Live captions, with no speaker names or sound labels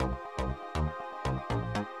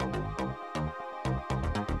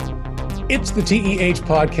It's the TEH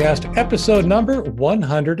Podcast, episode number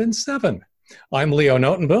 107. I'm Leo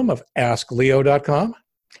Notenboom of AskLeo.com.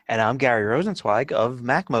 And I'm Gary Rosenzweig of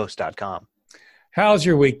MacMost.com. How's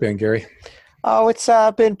your week been, Gary? Oh, it's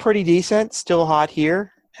been pretty decent. Still hot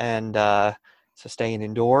here, and so staying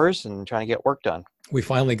indoors and trying to get work done. We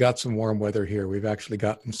finally got some warm weather here. We've actually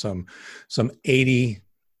gotten some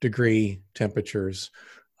 80-degree temperatures,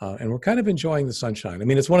 and we're kind of enjoying the sunshine. I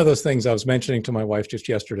mean, it's one of those things I was mentioning to my wife just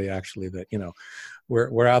yesterday, actually, that, you know,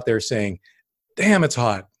 we're out there saying, damn, it's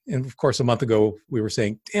hot. And of course, a month ago, we were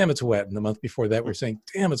saying, damn, it's wet. And the month before that, we were saying,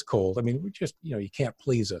 damn, it's cold. I mean, we just, you know, you can't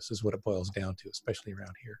please us is what it boils down to, especially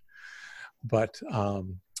around here. But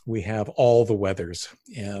we have all the weathers,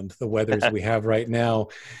 and the weathers we have right now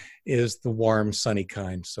is the warm, sunny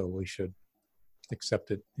kind. So we should accept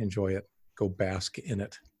it, enjoy it, go bask in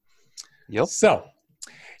it. Yep. So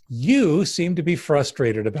you seem to be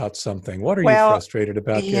frustrated about something. What are you frustrated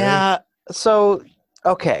about, Gary? Yeah. So,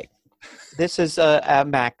 okay. This is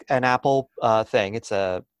an Apple thing. It's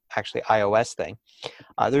actually iOS thing.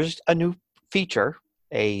 There's a new feature,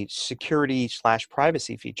 a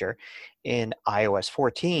security/privacy feature in iOS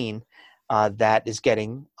 14 that is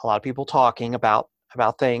getting a lot of people talking about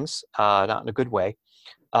things, not in a good way.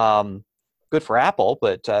 Good for Apple,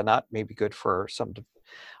 but not maybe good for some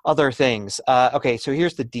other things. Okay, so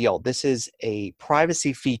here's the deal. This is a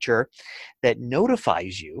privacy feature that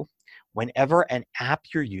notifies you whenever an app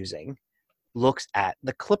you're using looks at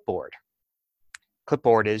the clipboard.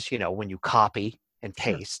 Clipboard is, you know, when you copy and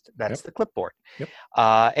paste, that's the clipboard. Yep.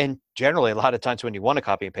 And generally, a lot of times when you want to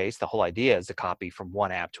copy and paste, the whole idea is to copy from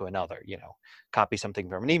one app to another, you know, copy something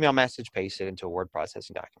from an email message, paste it into a word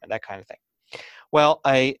processing document, that kind of thing. Well,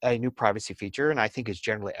 a new privacy feature, and I think is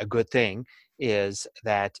generally a good thing, is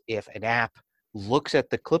that if an app looks at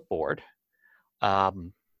the clipboard,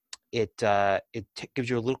 it gives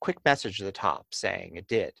you a little quick message at the top saying it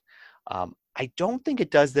did. I don't think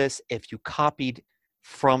it does this if you copied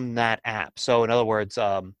from that app. So in other words,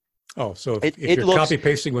 so if you're copy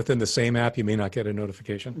pasting within the same app, you may not get a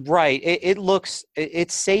notification. Right.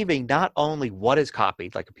 It's saving not only what is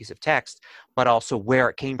copied, like a piece of text, but also where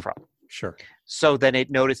it came from. Sure. So then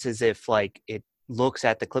it notices if like it looks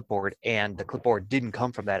at the clipboard and the clipboard didn't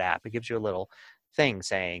come from that app. It gives you a little thing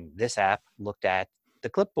saying this app looked at the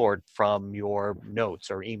clipboard from your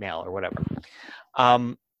notes or email or whatever.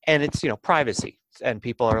 And it's, you know, privacy, and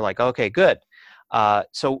people are like, okay, good.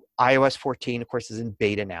 So iOS 14, of course, is in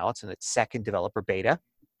beta now. It's in its second developer beta.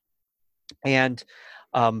 And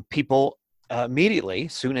people immediately,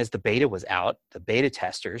 as soon as the beta was out, the beta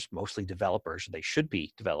testers, mostly developers, they should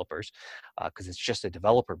be developers because it's just a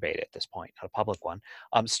developer beta at this point, not a public one,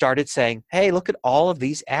 started saying, hey, look at all of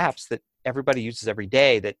these apps that everybody uses every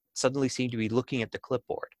day that suddenly seem to be looking at the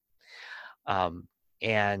clipboard.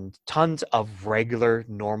 And tons of regular,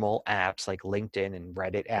 normal apps like LinkedIn and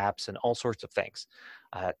Reddit apps and all sorts of things.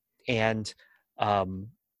 And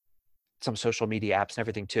some social media apps and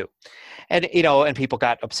everything too. And, you know, and people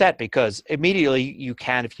got upset because immediately you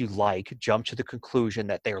can, if you like, jump to the conclusion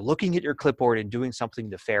that they're looking at your clipboard and doing something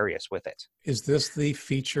nefarious with it. Is this the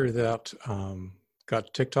feature that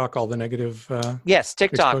got TikTok all the negative Yes,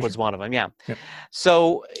 TikTok exposure? Was one of them, yeah. Yep.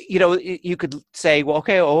 So, you know, you could say, well,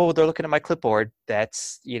 okay, they're looking at my clipboard.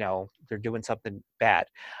 That's, you know, they're doing something bad.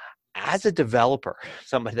 As a developer,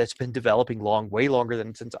 somebody that's been developing way longer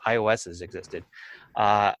than since iOS has existed,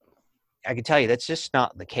 I can tell you that's just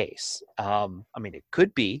not the case. I mean, it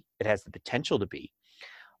could be. It has the potential to be.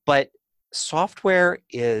 But software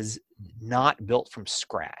is not built from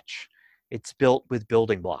scratch. It's built with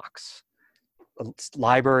building blocks.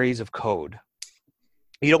 Libraries of code.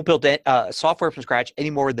 You don't build software from scratch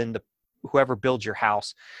any more than whoever builds your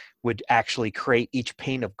house would actually create each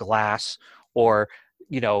pane of glass or,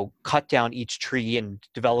 you know, cut down each tree and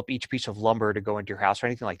develop each piece of lumber to go into your house or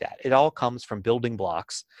anything like that. It all comes from building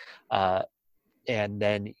blocks, and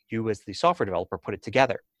then you as the software developer put it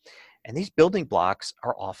together. And these building blocks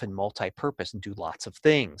are often multi-purpose and do lots of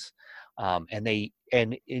things.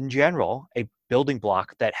 And in general, a building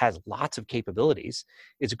block that has lots of capabilities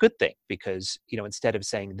is a good thing because, you know, instead of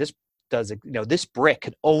saying this brick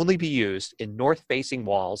can only be used in north-facing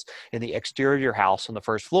walls in the exterior of your house on the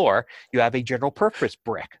first floor, you have a general purpose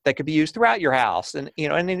brick that could be used throughout your house and, you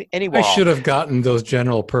know, and in any wall. I should have gotten those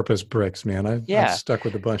general purpose bricks, man. I'm stuck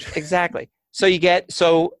with a bunch. Exactly.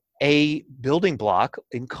 So a building block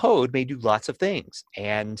in code may do lots of things.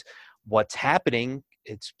 And what's happening,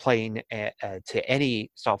 it's plain to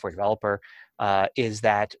any software developer, is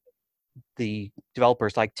that the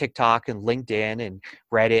developers like TikTok and LinkedIn and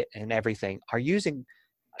Reddit and everything are using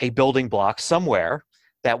a building block somewhere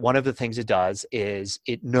that one of the things it does is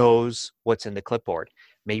it knows what's in the clipboard.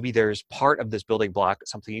 Maybe there's part of this building block,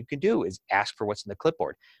 something you can do is ask for what's in the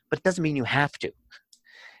clipboard, but it doesn't mean you have to.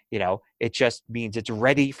 It just means it's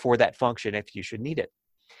ready for that function if you should need it.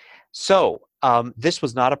 So this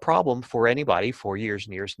was not a problem for anybody for years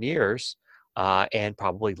and years and years, and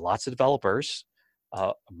probably lots of developers,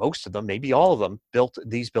 most of them, maybe all of them, built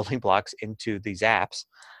these building blocks into these apps.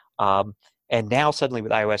 And now suddenly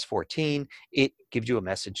with iOS 14, it gives you a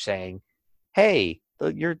message saying, hey,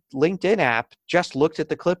 your LinkedIn app just looked at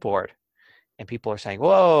the clipboard. And people are saying,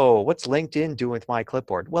 whoa, what's LinkedIn doing with my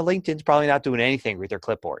clipboard? Well, LinkedIn's probably not doing anything with their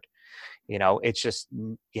clipboard. It's just,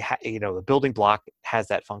 the building block has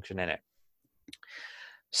that function in it.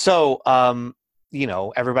 So,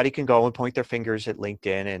 everybody can go and point their fingers at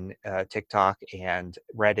LinkedIn and TikTok and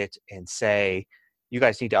Reddit and say, you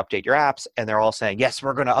guys need to update your apps. And they're all saying, yes,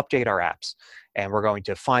 we're going to update our apps. And we're going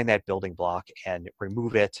to find that building block and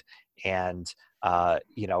remove it and,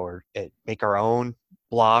 or make our own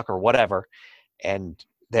block or whatever. And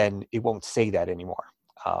then it won't say that anymore.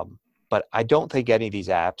 But I don't think any of these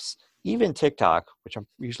apps, even TikTok, which I'm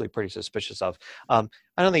usually pretty suspicious of, I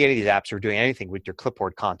don't think any of these apps are doing anything with your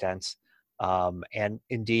clipboard contents. And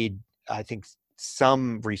indeed, I think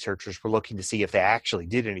some researchers were looking to see if they actually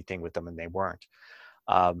did anything with them, and they weren't.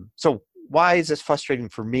 So why is this frustrating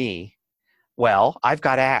for me? Well, I've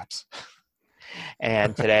got apps.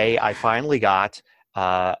 And today I finally got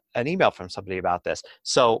an email from somebody about this.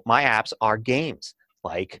 So my apps are games.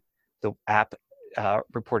 Like the app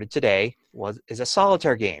reported today is a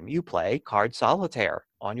solitaire game. You play card solitaire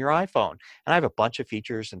on your iPhone. And I have a bunch of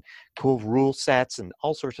features and cool rule sets and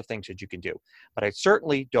all sorts of things that you can do. But I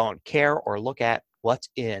certainly don't care or look at what's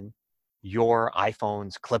in your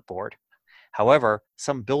iPhone's clipboard. However,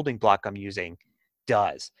 some building block I'm using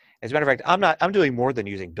does. As a matter of fact, I'm doing more than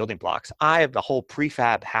using building blocks. I have the whole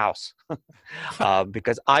prefab house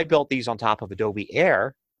because I built these on top of Adobe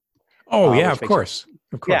Air. Oh, yeah, of course.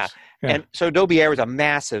 Yeah. And so Adobe Air is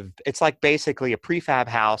it's like basically a prefab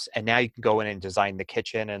house, and now you can go in and design the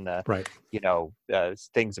kitchen and the,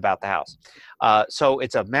 things about the house. So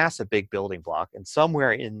it's a massive big building block, and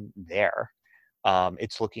somewhere in there,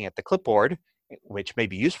 it's looking at the clipboard, which may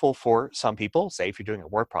be useful for some people. Say if you're doing a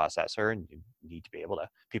word processor and you need to be able to,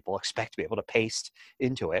 people expect to be able to paste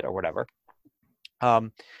into it or whatever.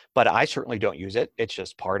 But I certainly don't use it. It's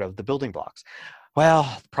just part of the building blocks. Well,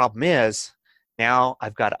 the problem is now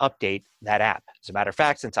I've got to update that app. As a matter of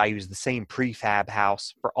fact, since I use the same prefab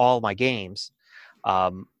house for all my games,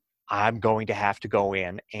 I'm going to have to go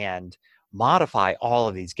in and modify all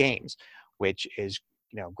of these games, which is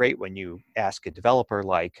great when you ask a developer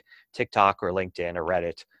like TikTok or LinkedIn or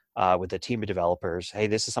Reddit with a team of developers, hey,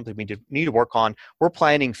 this is something we need to work on. We're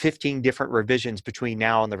planning 15 different revisions between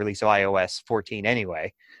now and the release of iOS 14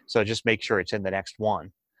 anyway, so just make sure it's in the next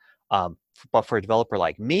one. But for a developer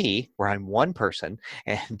like me, where I'm one person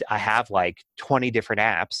and I have like 20 different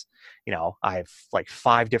apps, I have like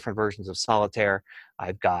 5 different versions of Solitaire.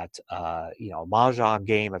 I've got, a Mahjong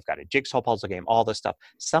game. I've got a jigsaw puzzle game, all this stuff,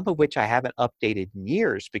 some of which I haven't updated in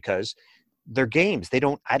years because they're games. I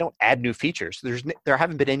don't add new features. There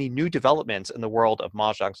haven't been any new developments in the world of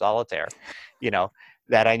Mahjong Solitaire,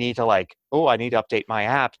 that I need to I need to update my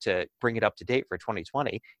app to bring it up to date for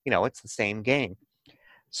 2020. It's the same game.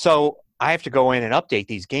 So I have to go in and update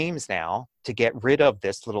these games now to get rid of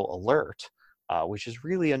this little alert, which is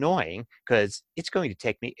really annoying because it's going to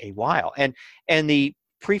take me a while. And the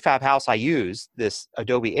prefab house I use, this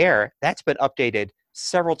Adobe Air, that's been updated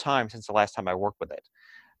several times since the last time I worked with it.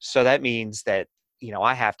 So that means that,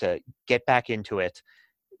 I have to get back into it.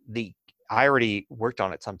 I already worked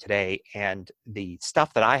on it some today, and the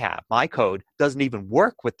stuff that I have, my code, doesn't even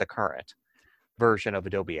work with the current version of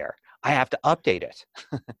Adobe Air. I have to update it,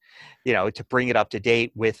 to bring it up to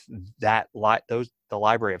date with that the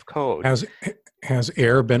library of code. Has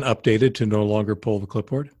Air been updated to no longer pull the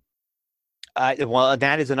clipboard? Well,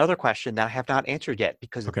 that is another question that I have not answered yet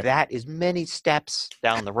because that is many steps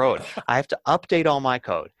down the road. I have to update all my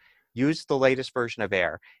code, use the latest version of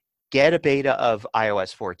Air, get a beta of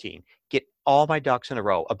iOS 14, get all my ducks in a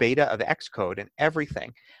row, a beta of Xcode and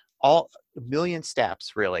everything, all a million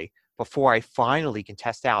steps really, before I finally can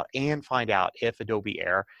test out and find out if Adobe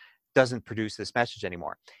Air doesn't produce this message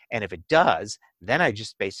anymore. And if it does, then I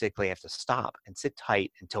just basically have to stop and sit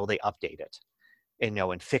tight until they update it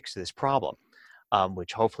and fix this problem,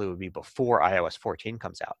 which hopefully would be before iOS 14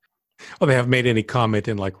 comes out. Well, they haven't made any comment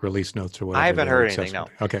in like release notes or whatever. I haven't heard anything, no.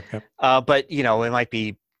 Okay. Yep. But, it might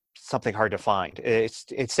be something hard to find. It's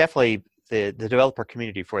definitely, the developer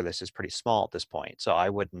community for this is pretty small at this point. So I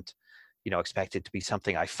wouldn't, expect it to be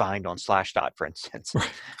something I find on Slashdot, for instance. Right.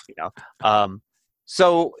 you know, um,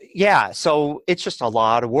 so yeah, so it's just a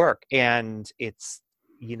lot of work, and it's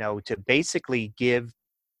to basically give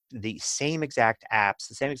the same exact apps,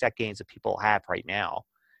 the same exact games that people have right now,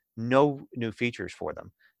 no new features for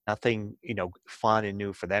them, nothing fun and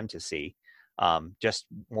new for them to see, just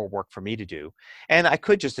more work for me to do. And I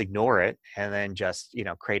could just ignore it and then just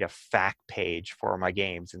create a fact page for my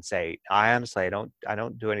games and say, I honestly I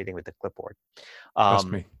don't do anything with the clipboard. Trust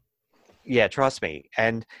um me. yeah, trust me.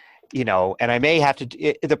 And and I may have to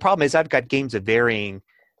the problem is I've got games of varying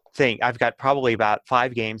thing. I've got probably about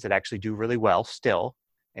 5 games that actually do really well still,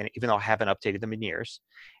 and even though I haven't updated them in years,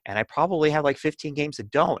 and I probably have like 15 games that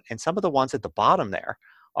don't. And some of the ones at the bottom there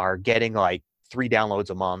are getting like 3 downloads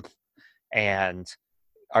a month and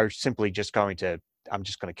are simply just I'm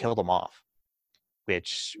just going to kill them off,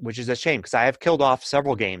 which is a shame, because I have killed off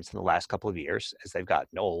several games in the last couple of years as they've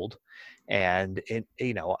gotten old. And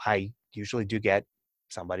I usually do get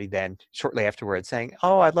somebody then shortly afterwards saying,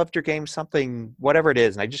 oh, I loved your game, something, whatever it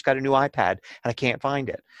is, and I just got a new iPad and I can't find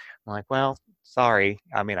it. I'm like, well, sorry.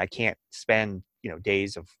 I mean, I can't spend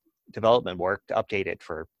days of development work to update it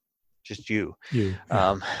for just you.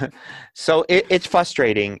 Yeah. So it's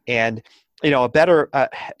frustrating. And a better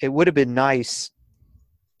it would have been nice.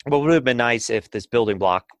 Well, it would have been nice if this building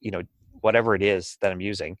block, whatever it is that I'm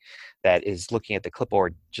using, that is looking at the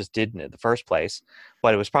clipboard, just didn't in the first place.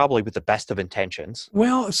 But it was probably with the best of intentions.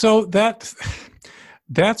 Well, so that's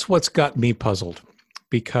what's got me puzzled,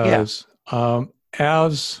 because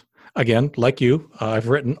as again, like you, I've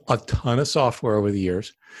written a ton of software over the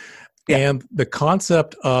years, and the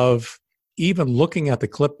concept of even looking at the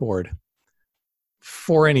clipboard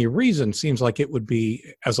for any reason seems like it would be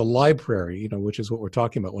as a library, which is what we're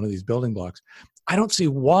talking about, one of these building blocks. I don't see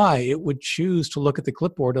why it would choose to look at the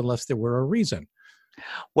clipboard unless there were a reason.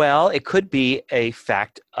 Well, it could be a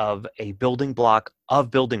fact of a building block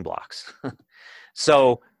of building blocks.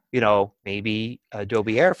 So, maybe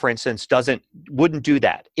Adobe Air, for instance, wouldn't do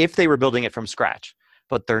that if they were building it from scratch,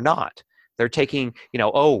 but they're not. They're taking,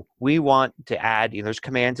 we want to add, there's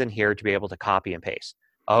commands in here to be able to copy and paste.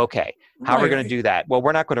 Okay, how are we going to do that? Well,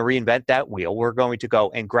 we're not going to reinvent that wheel. We're going to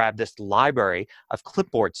go and grab this library of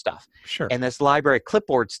clipboard stuff. Sure. And this library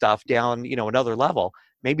clipboard stuff down, another level,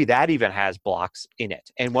 maybe that even has blocks in it.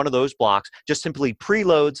 And one of those blocks just simply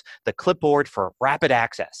preloads the clipboard for rapid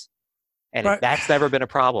access. And that's never been a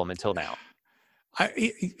problem until now.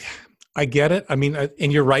 I get it. I mean,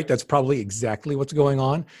 and you're right. That's probably exactly what's going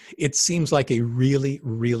on. It seems like a really,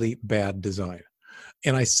 really bad design.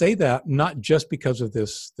 And I say that not just because of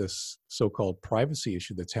this so-called privacy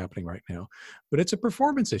issue that's happening right now, but it's a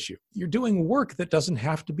performance issue. You're doing work that doesn't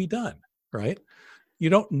have to be done, right? You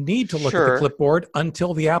don't need to look at the clipboard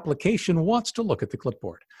until the application wants to look at the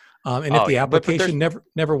clipboard. And if the application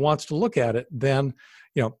never wants to look at it, then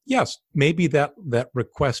yes, maybe that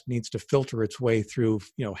request needs to filter its way through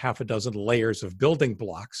half a dozen layers of building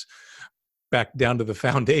blocks back down to the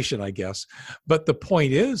foundation, I guess. But the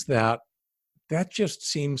point is that just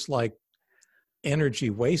seems like energy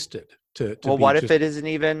wasted. Well, what if it isn't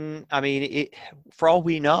even? I mean, for all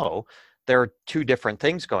we know, there are 2 different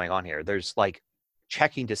things going on here. There's like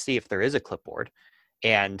checking to see if there is a clipboard,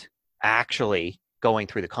 and actually going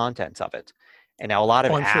through the contents of it. And now a lot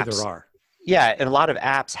of apps, I'm sure there are. Yeah, and a lot of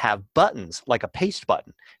apps have buttons like a paste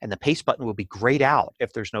button, and the paste button will be grayed out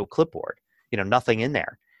if there's no clipboard, nothing in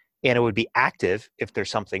there, and it would be active if there's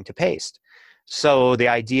something to paste. So the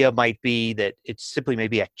idea might be that it's simply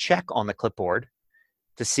maybe a check on the clipboard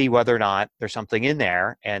to see whether or not there's something in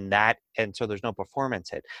there, and so there's no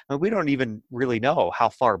performance hit. I mean, we don't even really know how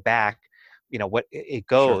far back, what it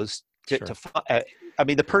goes to. I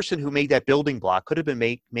mean, the person who made that building block could have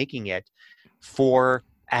been making it for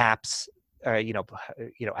apps,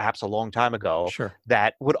 apps a long time ago. Sure.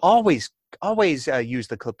 That would always use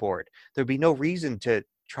the clipboard. There'd be no reason to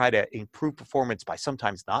try to improve performance by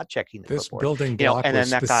sometimes not checking the clipboard. This building block was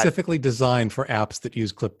specifically designed for apps that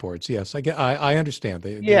use clipboards. Yes, I understand.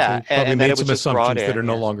 They probably made some assumptions that are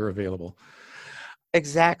no longer available.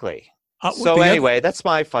 Exactly. So anyway, that's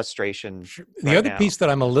my frustration. The other piece that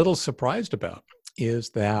I'm a little surprised about is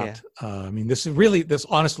that I mean, this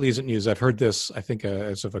honestly isn't news. I've heard this, I think,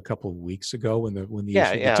 as of a couple of weeks ago when the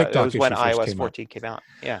TikTok it was when iOS 14 came out.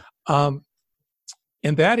 Yeah.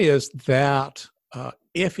 And that is that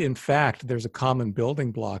if in fact there's a common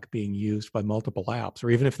building block being used by multiple apps, or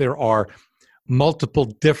even if there are multiple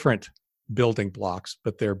different building blocks,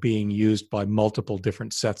 but they're being used by multiple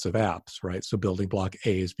different sets of apps, right? So building block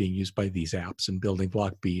A is being used by these apps, and building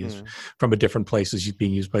block B is from a different place is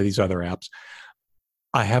being used by these other apps.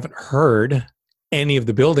 I haven't heard any of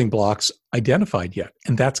the building blocks identified yet.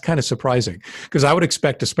 And that's kind of surprising, because I would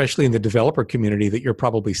expect, especially in the developer community that you're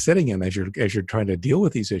probably sitting in as you're trying to deal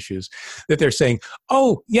with these issues, that they're saying,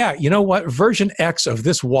 oh yeah, you know what, version X of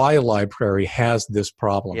this Y library has this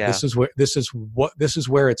problem. Yeah. This is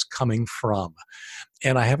where it's coming from.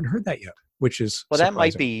 And I haven't heard that yet, which is Well,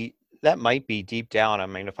 surprising. that might be deep down. I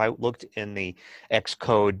mean, if I looked in the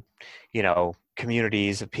Xcode,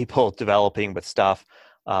 communities of people developing with stuff,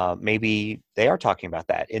 maybe they are talking about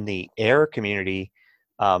that. In the Air community,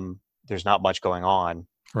 there's not much going on,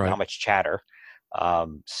 Right. not much chatter.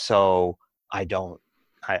 So I don't,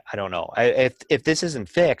 I don't know. If this isn't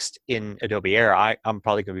fixed in Adobe Air, I'm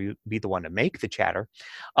probably going to be the one to make the chatter.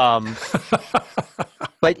 Um,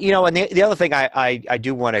 but and the other thing I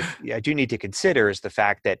do need to consider is the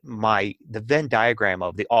fact that the Venn diagram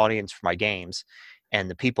of the audience for my games and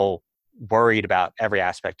the people worried about every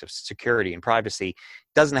aspect of security and privacy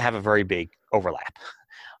doesn't have a very big overlap.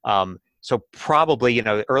 So probably,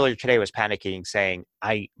 earlier today I was panicking saying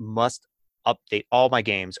I must update all my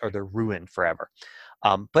games or they're ruined forever.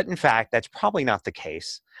 But in fact, that's probably not the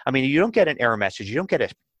case. I mean, you don't get an error message. You don't get a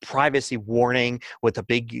privacy warning with a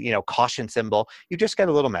big, caution symbol. You just get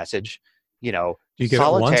a little message, Do you get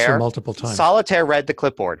it once or multiple times? Solitaire read the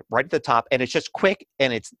clipboard right at the top, and it's just quick,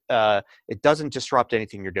 and it doesn't disrupt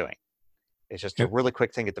anything you're doing. It's just a really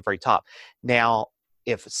quick thing at the very top. Now,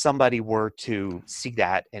 if somebody were to see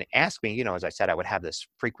that and ask me, as I said, I would have this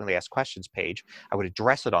frequently asked questions page. I would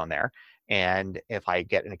address it on there. And if I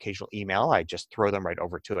get an occasional email, I just throw them right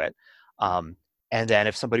over to it. And then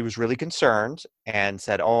if somebody was really concerned and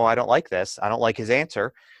said, oh, I don't like this, I don't like his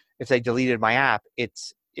answer, if they deleted my app,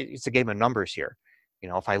 it's a game of numbers here.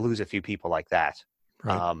 If I lose a few people like that,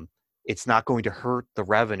 right. It's not going to hurt the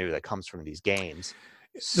revenue that comes from these games.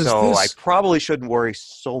 So I probably shouldn't worry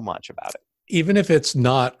so much about it. Even if it's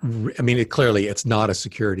not, I mean, clearly it's not a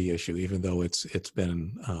security issue, even though it's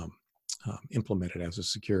been implemented as a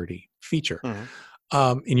security feature.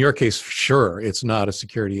 Mm-hmm. In your case, sure, it's not a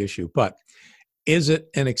security issue, but is it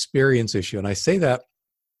an experience issue? And I say that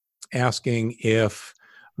asking if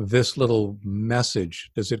this little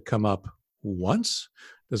message, does it come up once?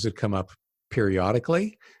 Does it come up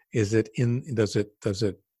periodically? Does it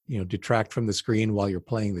detract from the screen while you're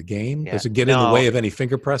playing the game? Yeah. Does it get in the way of any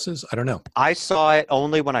finger presses? I don't know. I saw it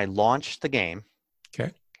only when I launched the game.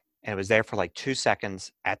 Okay. And it was there for like 2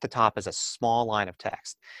 seconds at the top as a small line of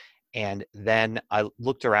text. And then I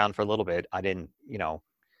looked around for a little bit. I didn't,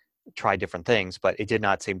 try different things, but it did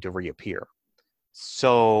not seem to reappear.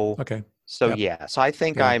 So, okay. So yeah. So I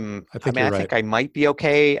think I think I might be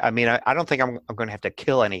okay. I mean, I don't think I'm going to have to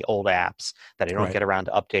kill any old apps that I don't get around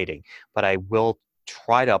to updating, but I will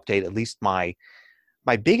try to update at least my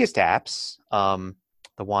biggest apps,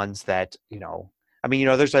 the ones that, I mean,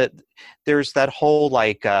 there's that whole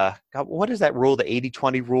what is that rule? The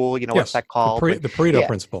 80-20 rule, what's that called? The Pareto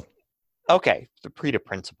principle. Okay. The Pareto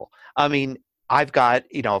principle. I mean, I've got,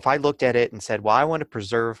 if I looked at it and said, well, I want to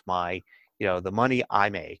preserve my, the money I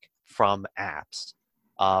make from apps.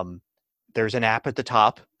 There's an app at the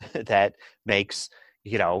top that makes,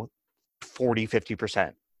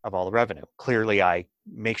 40-50% of all the revenue. Clearly, I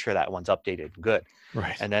make sure that one's updated and good.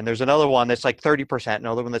 Right. And then there's another one that's like 30%,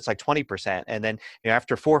 another one that's like 20%. And then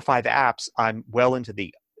after 4 or 5 apps, I'm well into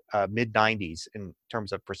the mid 90s in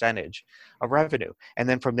terms of percentage of revenue. And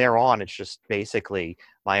then from there on, it's just basically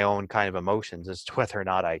my own kind of emotions as to whether or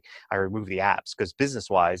not I remove the apps. Because business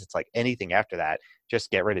wise, it's like anything after that,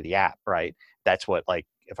 just get rid of the app, right? That's what, like,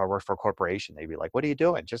 if I work for a corporation, they'd be like, what are you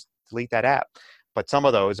doing? Just delete that app. But some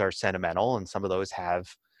of those are sentimental and some of those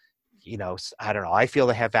have, I don't know, I feel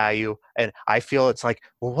they have value. And I feel it's like,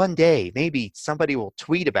 well, one day maybe somebody will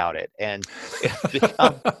tweet about it and it'll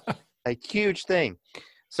become a huge thing.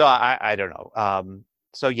 So I don't know.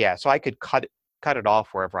 So yeah, so I could cut it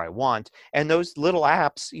off wherever I want. And those little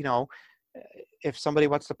apps, if somebody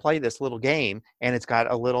wants to play this little game and it's got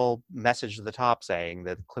a little message at the top saying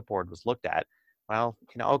that the clipboard was looked at, well,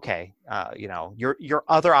 okay, your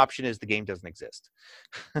other option is the game doesn't exist.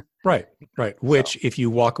 Right. Which, if you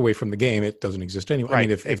walk away from the game, it doesn't exist anyway. Right. I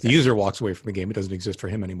mean, if the user walks away from the game, it doesn't exist for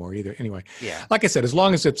him anymore either. Anyway, yeah. Like I said, as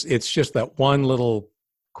long as it's just that one little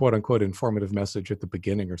quote unquote informative message at the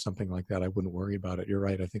beginning or something like that, I wouldn't worry about it. You're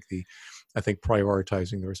right. I think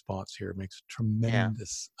prioritizing the response here makes a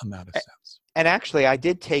tremendous amount of sense. And actually, I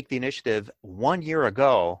did take the initiative 1 year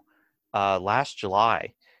ago, last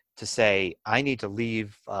July, to say I need to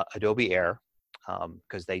leave Adobe Air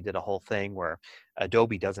because they did a whole thing where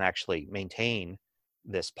Adobe doesn't actually maintain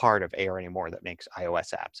this part of Air anymore that makes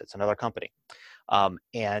iOS apps. It's another company.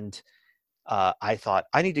 And I thought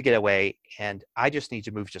I need to get away and I just need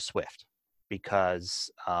to move to Swift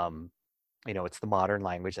because it's the modern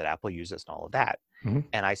language that Apple uses and all of that. Mhm.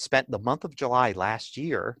 And I spent the month of July last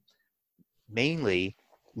year mainly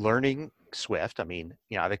learning Swift. I mean,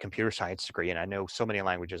 I have a computer science degree and I know so many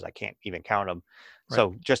languages I can't even count them. Right.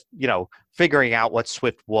 So just, figuring out what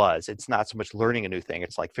Swift was, it's not so much learning a new thing,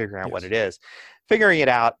 it's like figuring out what it is, figuring it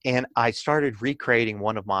out. And I started recreating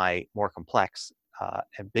one of my more complex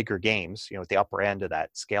and bigger games, at the upper end of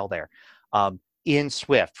that scale there, in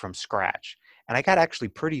Swift from scratch. And I got actually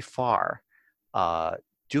pretty far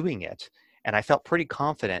doing it. And I felt pretty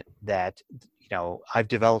confident that, I've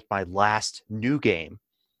developed my last new game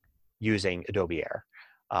using Adobe Air.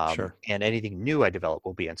 Sure. And anything new I develop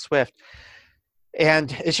will be in Swift.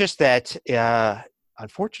 And it's just that,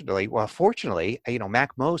 fortunately,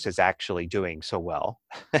 MacMost is actually doing so well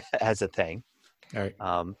as a thing All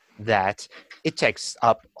right. that it takes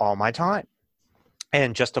up all my time.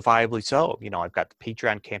 And justifiably so. I've got the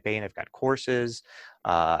Patreon campaign, I've got courses,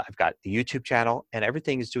 I've got the YouTube channel, and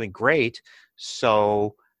everything is doing great.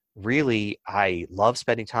 So really, I love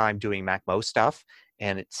spending time doing MacMost stuff,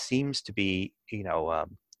 and it seems to be,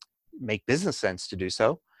 make business sense to do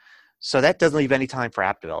so. So that doesn't leave any time for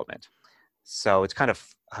app development. So it's kind of,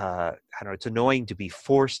 I don't know, it's annoying to be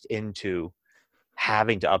forced into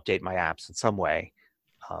having to update my apps in some way,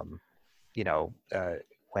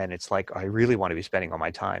 when it's like I really want to be spending all my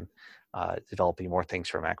time developing more things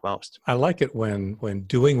for MacMost. I like it when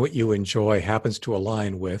doing what you enjoy happens to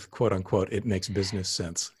align with, quote unquote, it makes business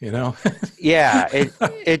sense, Yeah,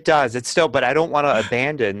 it does. It's still, but I don't want to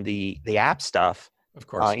abandon the app stuff. Of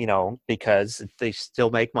course. Because they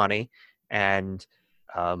still make money, and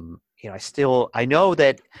I know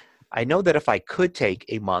that if I could take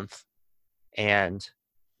a month and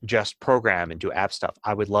just program and do app stuff,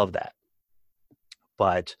 I would love that.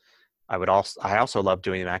 But I also love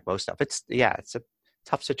doing the MacMost stuff. It's a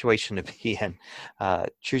tough situation to be in,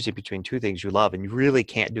 choosing between two things you love, and you really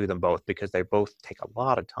can't do them both because they both take a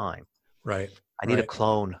lot of time. Right. I need a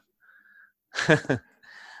clone, a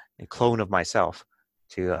clone of myself.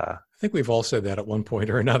 I think we've all said that at one point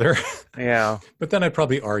or another. Yeah. But then I'd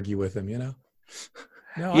probably argue with him, No,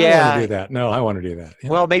 yeah. I want to do that. No, I want to do that.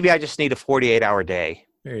 Well, maybe I just need a 48-hour day.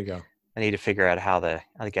 There you go. I need to figure out how to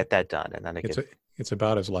get that done, and then it's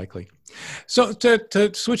about as likely. So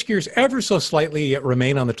to switch gears ever so slightly, yet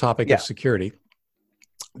remain on the topic of security,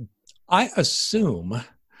 I assume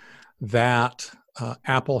that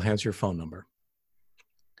Apple has your phone number.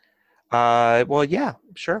 Well, yeah,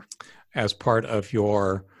 sure. As part of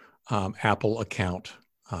your Apple account.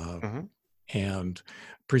 Mm-hmm. And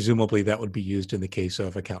presumably that would be used in the case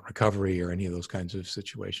of account recovery or any of those kinds of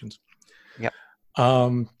situations. Yep.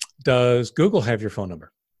 Does Google have your phone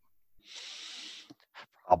number?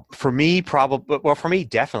 For me, probably. Well, for me,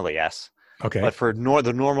 definitely yes. Okay. But for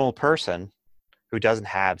the normal person who doesn't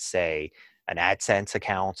have, say, an AdSense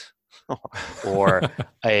account or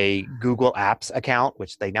a Google Apps account,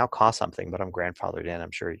 which they now cost something, but I'm grandfathered in.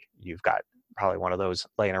 I'm sure you've got probably one of those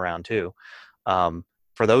laying around too.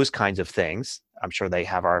 For those kinds of things, I'm sure they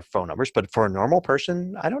have our phone numbers, but for a normal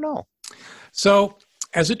person, I don't know. So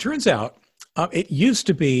as it turns out, it used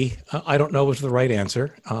to be, I don't know was the right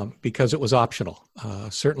answer because it was optional.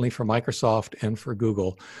 Certainly for Microsoft and for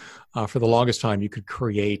Google, for the longest time, you could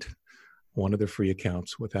create one of their free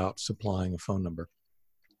accounts without supplying a phone number.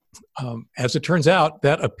 As it turns out,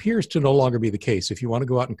 that appears to no longer be the case. If you want to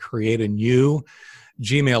go out and create a new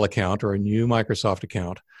Gmail account or a new Microsoft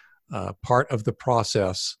account, part of the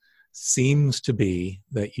process seems to be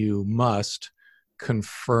that you must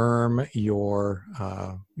confirm your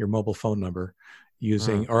mobile phone number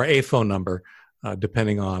using or a phone number,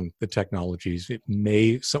 depending on the technologies.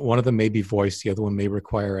 One of them may be voice, the other one may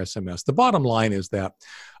require SMS. The bottom line is that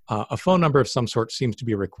a phone number of some sort seems to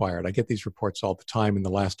be required. I get these reports all the time, and the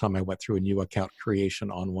last time I went through a new account creation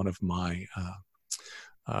on one of my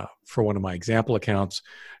for one of my example accounts,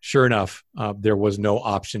 sure enough, there was no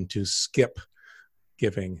option to skip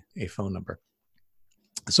giving a phone number.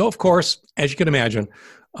 So, of course, as you can imagine,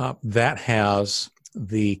 that has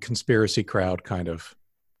the conspiracy crowd kind of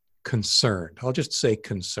concerned. I'll just say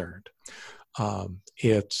concerned.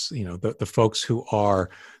 It's, the folks who are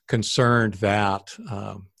concerned that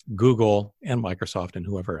Google and Microsoft and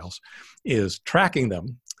whoever else is tracking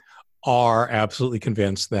them are absolutely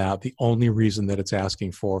convinced that the only reason that it's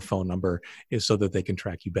asking for a phone number is so that they can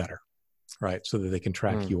track you better, right? So that they can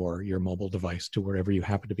track your mobile device to wherever you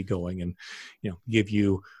happen to be going and, give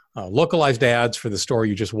you localized ads for the store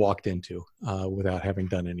you just walked into without having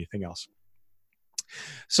done anything else.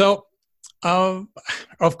 So,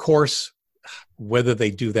 of course, whether they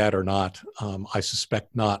do that or not, I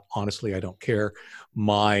suspect not. Honestly, I don't care.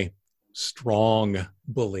 My strong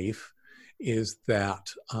belief is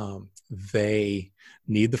that they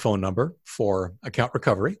need the phone number for account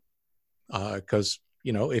recovery, because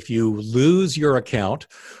if you lose your account,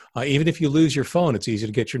 even if you lose your phone, it's easy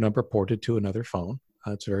to get your number ported to another phone.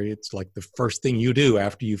 It's like the first thing you do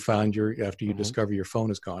after you discover your phone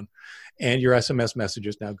is gone, and your SMS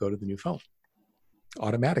messages now go to the new phone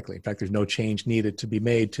automatically. In fact, there's no change needed to be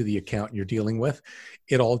made to the account you're dealing with.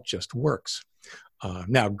 It all just works.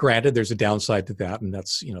 Now, granted, there's a downside to that, and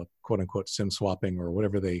that's quote unquote SIM swapping, or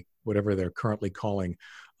whatever they're currently calling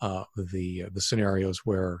the scenarios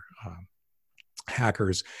where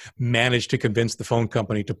hackers manage to convince the phone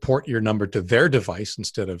company to port your number to their device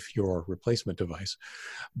instead of your replacement device.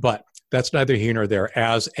 But that's neither here nor there.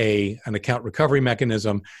 As an account recovery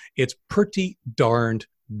mechanism, it's pretty darned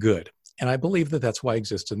good. And I believe that that's why it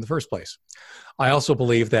exists in the first place. I also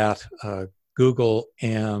believe that Google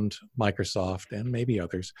and Microsoft and maybe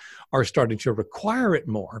others are starting to require it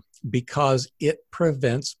more, because it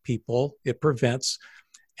prevents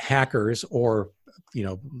hackers or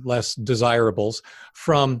less desirables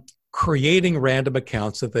from creating random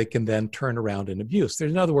accounts that they can then turn around and abuse.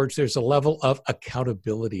 In other words, there's a level of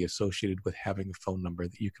accountability associated with having a phone number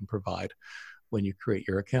that you can provide when you create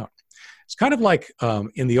your account. It's kind of like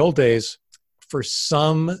in the old days, for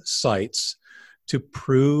some sites, to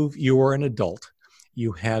prove you were an adult,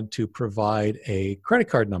 you had to provide a credit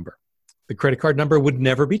card number. The credit card number would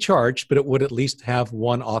never be charged, but it would at least have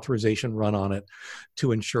one authorization run on it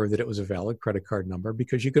to ensure that it was a valid credit card number,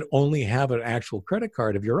 because you could only have an actual credit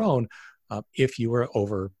card of your own if you were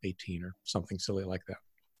over 18 or something silly like that.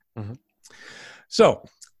 Mm-hmm. So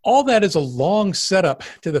all that is a long setup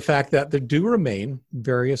to the fact that there do remain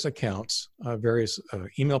various accounts, various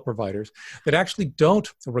email providers that actually don't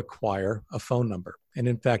require a phone number, and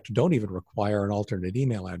in fact don't even require an alternate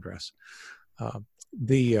email address.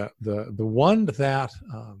 The one that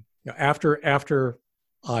after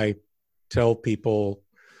I tell people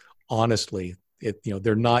honestly,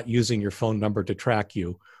 they're not using your phone number to track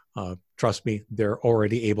you. Trust me, they're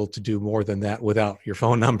already able to do more than that without your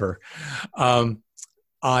phone number.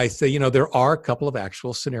 I say, there are a couple of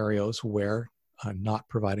actual scenarios where not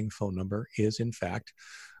providing a phone number is, in fact,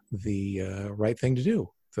 the right thing to do,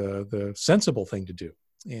 the sensible thing to do.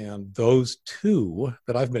 And those two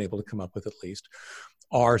that I've been able to come up with, at least,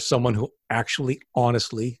 are someone who actually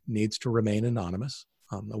honestly needs to remain anonymous.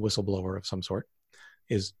 A whistleblower of some sort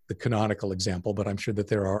is the canonical example, but I'm sure that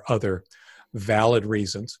there are other valid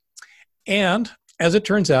reasons. And as it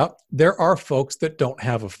turns out, there are folks that don't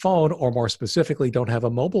have a phone, or more specifically, don't have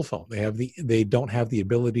a mobile phone. They don't have the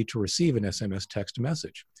ability to receive an SMS text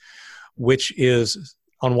message, which is,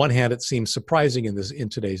 on one hand, it seems surprising in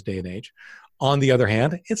today's day and age. On the other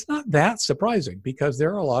hand, it's not that surprising, because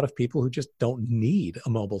there are a lot of people who just don't need a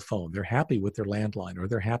mobile phone. They're happy with their landline, or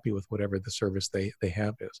they're happy with whatever the service they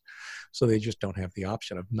have is. So they just don't have the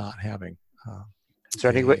option of not having. Is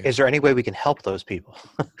there any way we can help those people?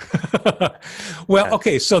 Well,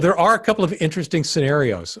 okay. So there are a couple of interesting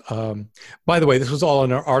scenarios. By the way, this was all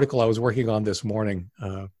in an article I was working on this morning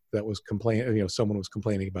that was someone was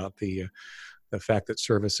complaining about the fact that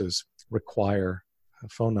services require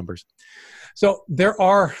phone numbers. So there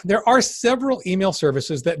are several email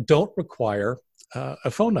services that don't require a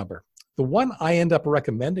phone number. The one I end up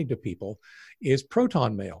recommending to people is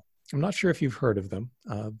Proton Mail. I'm not sure if you've heard of them.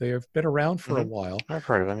 They have been around for a while. I've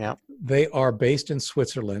heard of them, yeah. They are based in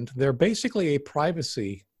Switzerland. They're basically a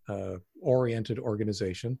privacy oriented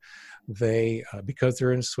organization. They, because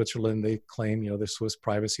they're in Switzerland, they claim, the Swiss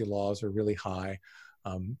privacy laws are really high.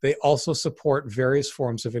 They also support various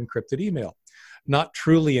forms of encrypted email. Not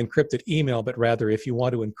truly encrypted email, but rather if you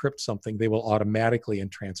want to encrypt something, they will automatically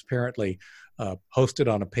and transparently host it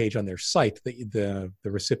on a page on their site that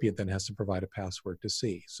the recipient then has to provide a password to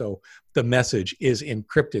see. So the message is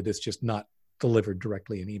encrypted. It's just not delivered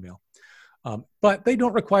directly in email. But they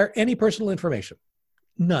don't require any personal information.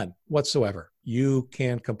 None whatsoever. You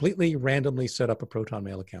can completely randomly set up a Proton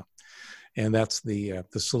Mail account. And that's the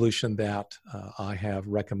solution that I have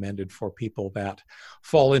recommended for people that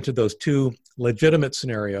fall into those two legitimate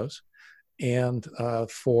scenarios, and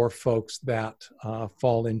for folks that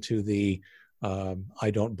fall into the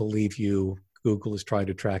I don't believe you, Google is trying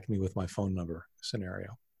to track me with my phone number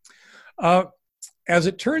scenario. As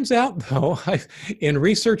it turns out, though, in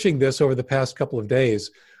researching this over the past couple of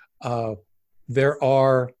days, there's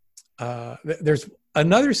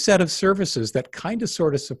another set of services that kind of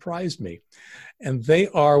sort of surprised me, and they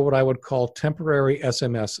are what I would call temporary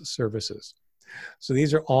SMS services. So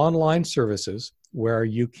these are online services where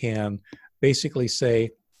you can basically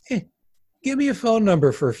say, hey, give me a phone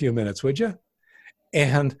number for a few minutes, would you?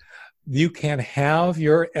 And You can have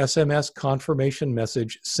your SMS confirmation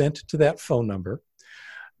message sent to that phone number.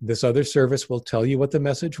 This other service will tell you what the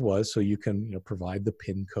message was, so you can, provide the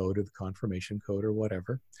PIN code or the confirmation code or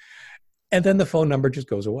whatever. And then the phone number just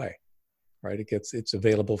goes away, right? It's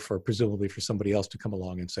available presumably for somebody else to come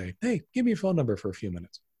along and say, hey, give me a phone number for a few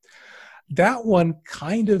minutes. That one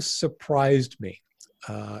kind of surprised me.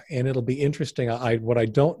 And it'll be interesting. What I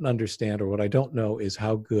don't understand or what I don't know is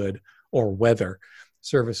how good or whether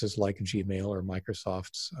services like Gmail or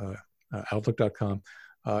Microsoft's Outlook.com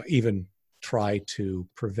even try to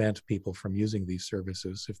prevent people from using these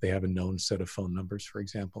services if they have a known set of phone numbers, for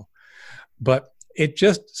example. But it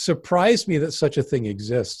just surprised me that such a thing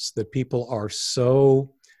exists, that people are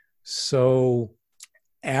so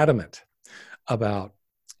adamant about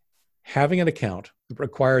having an account that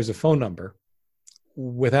requires a phone number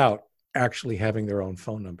without actually having their own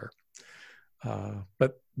phone number.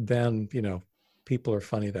 But then, people are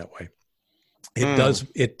funny that way.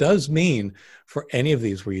 It does mean for any of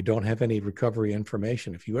these where you don't have any recovery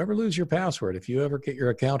information, if you ever lose your password, if you ever get your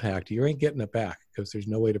account hacked, you ain't getting it back because there's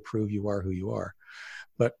no way to prove you are who you are.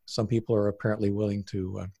 But some people are apparently willing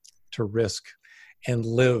to risk and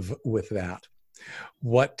live with that.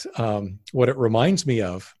 What it reminds me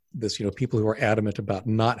of, this, people who are adamant about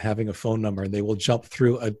not having a phone number, and they will jump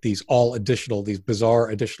through these bizarre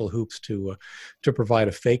additional hoops to provide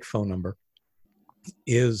a fake phone number,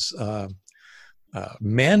 is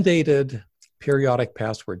mandated periodic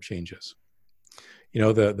password changes.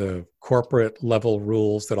 The corporate level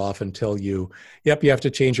rules that often tell you, yep, you have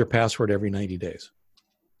to change your password every 90 days,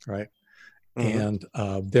 right? Mm-hmm.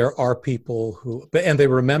 And there are people and they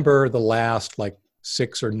remember the last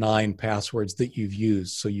 6 or 9 passwords that you've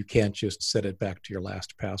used, so you can't just set it back to your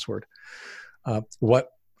last password. What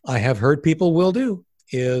I have heard people will do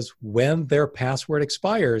is when their password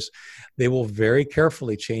expires, they will very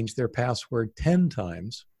carefully change their password 10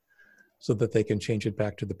 times so that they can change it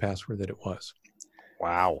back to the password that it was.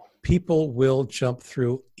 Wow. People will jump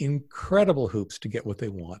through incredible hoops to get what they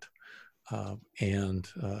want. And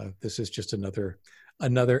this is just another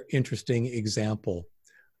interesting example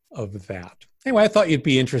of that. Anyway, I thought you'd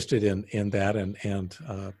be interested in that, and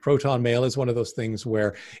Proton Mail is one of those things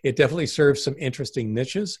where it definitely serves some interesting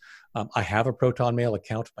niches. I have a Proton Mail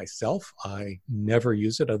account myself. I never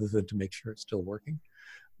use it other than to make sure it's still working.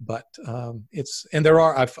 But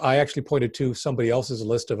I actually pointed to somebody else's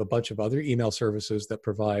list of a bunch of other email services that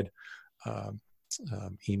provide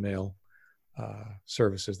email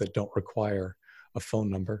services that don't require a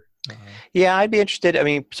phone number. Yeah, I'd be interested. I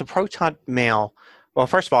mean, so Proton Mail. Well,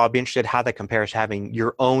 first of all, I'd be interested how that compares to having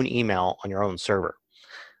your own email on your own server.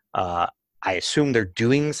 I assume they're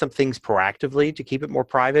doing some things proactively to keep it more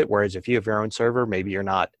private, whereas if you have your own server, maybe you're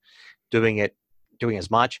not doing as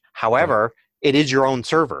much. However, right. It is your own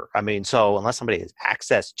server. I mean, so unless somebody has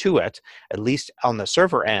access to it, at least on the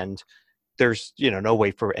server end, there's no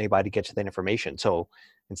way for anybody to get to that information. So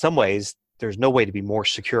in some ways, there's no way to be more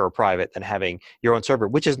secure or private than having your own server,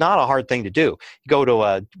 which is not a hard thing to do. You go to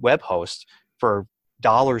a web host for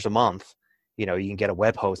 $1 a month, you can get a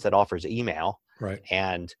web host that offers email, right?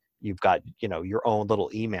 And you've got your own little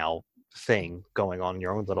email thing going on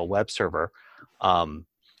your own little web server,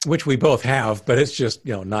 which we both have, but it's just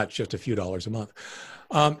not just a few dollars a month.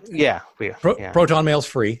 Proton Mail's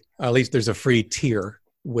free. At least there's a free tier,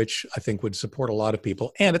 which I think would support a lot of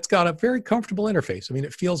people, and it's got a very comfortable interface. I mean,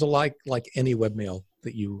 it feels like any webmail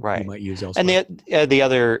that you might use elsewhere. And the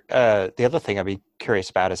other thing I'd be curious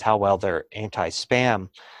about is how well their anti-spam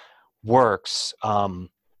works.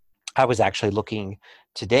 I was actually looking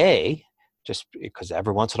today, just because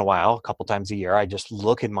every once in a while, a couple times a year, I just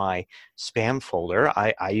look in my spam folder.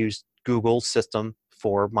 I use Google's system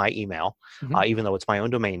for my email, even though it's my own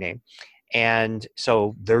domain name. And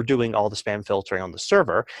so they're doing all the spam filtering on the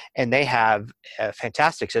server, and they have a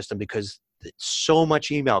fantastic system because so much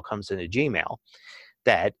email comes into Gmail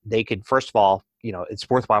that they could, first of all, it's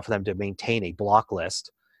worthwhile for them to maintain a block list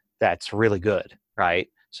that's really good, right?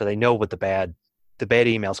 So they know what the bad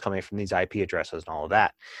emails coming from these IP addresses and all of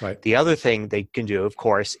that. Right. The other thing they can do, of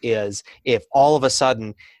course, is if all of a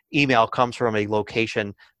sudden email comes from a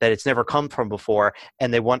location that it's never come from before,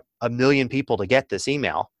 and they want 1 million people to get this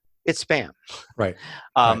email, it's spam. Right.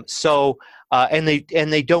 So, and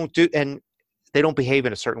they don't behave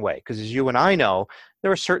in a certain way, because as you and I know,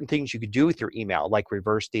 there are certain things you could do with your email, like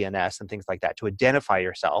reverse DNS and things like that, to identify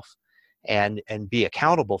yourself and be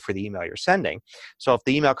accountable for the email you're sending. So if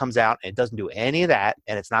the email comes out and it doesn't do any of that,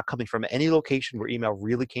 and it's not coming from any location where email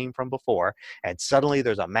really came from before, and suddenly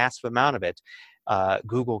there's a massive amount of it,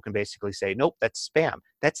 Google can basically say, nope, that's spam.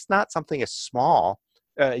 That's not something as small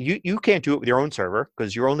You can't do it with your own server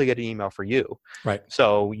because you're only getting email for you. Right.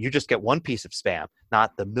 So you just get one piece of spam,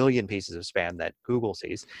 not the million pieces of spam that Google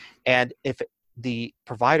sees. And if the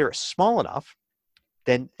provider is small enough,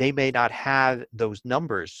 then they may not have those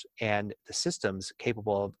numbers and the systems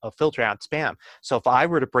capable of filtering out spam. So if I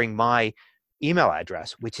were to bring my email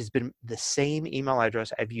address, which has been the same email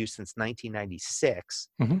address I've used since 1996,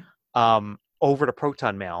 over to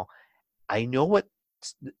Proton Mail, I know what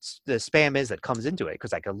the spam is that comes into it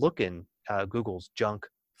because I can look in Google's junk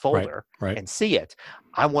folder Right. and see it.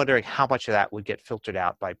 I'm wondering how much of that would get filtered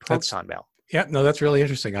out by Proton Mail. Yeah, no, that's really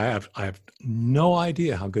interesting. I have no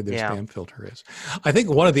idea how good their Yeah. spam filter is. I think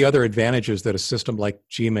one of the other advantages that a system like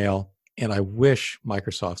Gmail, and I wish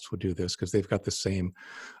Microsoft's would do this because they've got the same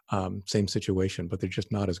situation, but they're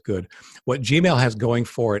just not as good. What Gmail has going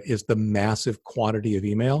for it is the massive quantity of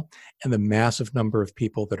email and the massive number of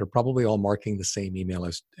people that are probably all marking the same email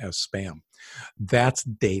as spam. That's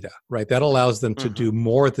data, right? That allows them to do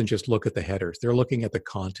more than just look at the headers. They're looking at the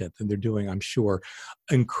content, and they're doing, I'm sure,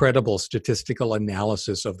 incredible statistical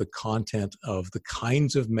analysis of the content of the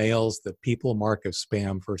kinds of mails that people mark as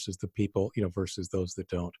spam versus the people, versus those that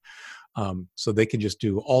don't. So they can just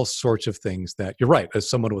do all sorts of things that, you're right, as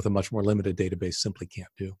someone with a much more limited database simply can't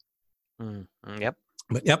do. Yep.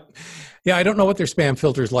 But yeah, I don't know what their spam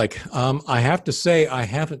filter's like. I have to say I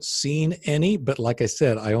haven't seen any, but like I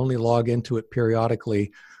said, I only log into it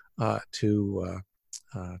periodically to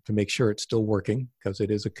make sure it's still working because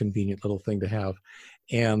it is a convenient little thing to have.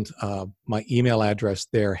 And my email address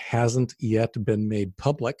there hasn't yet been made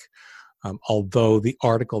public, although the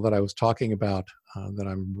article that I was talking about that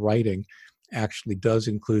I'm writing actually does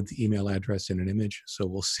include the email address in an image. So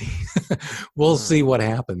we'll see. We'll see what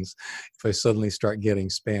happens if I suddenly start getting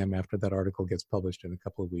spam after that article gets published in a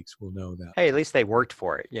couple of weeks. We'll know that. Hey, at least they worked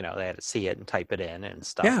for it. They had to see it and type it in and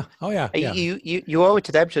stuff. Yeah. Oh yeah. Yeah. You owe it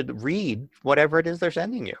to them to read whatever it is they're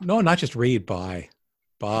sending you. No, not just read. Buy.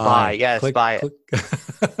 Yes, click, buy click.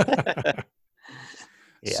 it.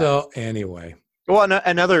 Yeah. So anyway. Well,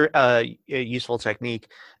 another useful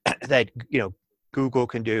technique that Google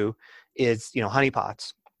can do is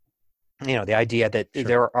honeypots. The idea that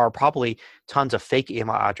there are probably tons of fake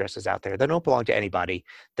email addresses out there that don't belong to anybody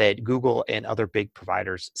that Google and other big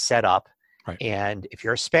providers set up. Right. And if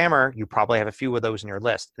you're a spammer, you probably have a few of those in your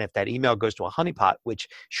list. And if that email goes to a honeypot, which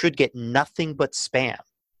should get nothing but spam,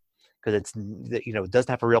 because it's it doesn't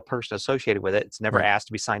have a real person associated with it, it's never asked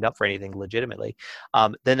to be signed up for anything legitimately,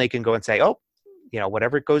 then they can go and say,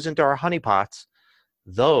 whatever goes into our honeypots,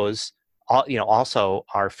 those also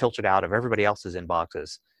are filtered out of everybody else's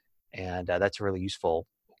inboxes. And that's a really useful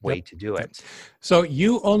way to do it. So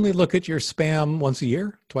you only look at your spam once a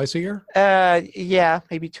year, twice a year? Yeah,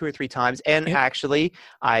 maybe 2 or 3 times. And actually,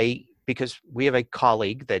 because we have a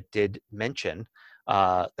colleague that did mention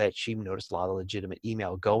that she noticed a lot of legitimate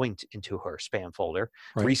email going into her spam folder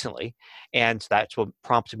recently. And that's what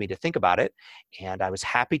prompted me to think about it. And I was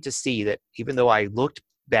happy to see that even though I looked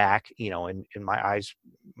back, and my eyes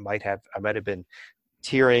I might have been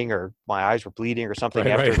tearing or my eyes were bleeding or something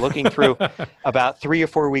after looking through about 3 or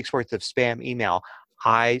 4 weeks worth of spam email,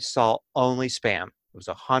 I saw only spam. It was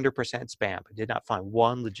 100% spam. I did not find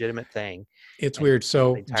one legitimate thing. It's weird.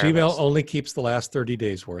 So Gmail only keeps the last 30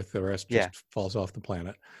 days worth. The rest just falls off the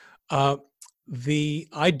planet.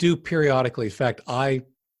 I do periodically. In fact, I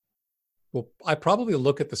probably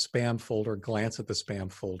look at the spam folder, glance at the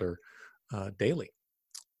spam folder daily.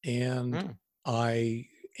 And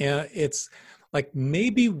it's like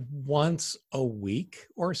maybe once a week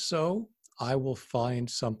or so, I will find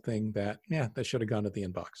something that should have gone to the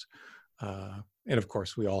inbox. And of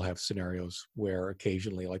course, we all have scenarios where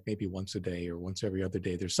occasionally, like maybe once a day or once every other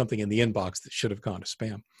day, there's something in the inbox that should have gone to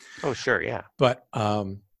spam. Oh, sure, yeah. But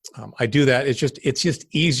I do that. It's just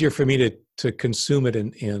easier for me to consume it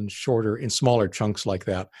in smaller chunks like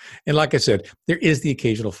that. And like I said, there is the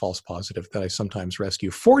occasional false positive that I sometimes rescue.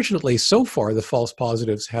 Fortunately, so far, the false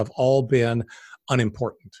positives have all been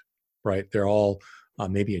unimportant, right? They're all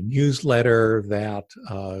maybe a newsletter that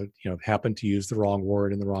happened to use the wrong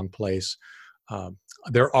word in the wrong place.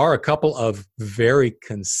 There are a couple of very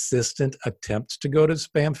consistent attempts to go to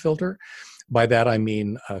spam filter. By that, I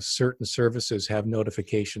mean certain services have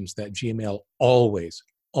notifications that Gmail always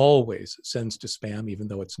sends to spam, even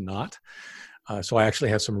though it's not. So I actually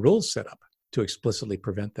have some rules set up to explicitly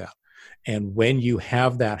prevent that. And when you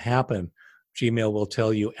have that happen, Gmail will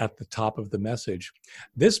tell you at the top of the message,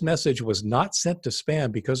 this message was not sent to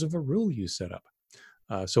spam because of a rule you set up.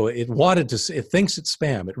 So it thinks it's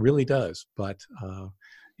spam. It really does. But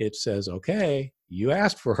it says, okay, you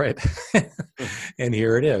asked for it, and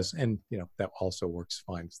here it is. And that also works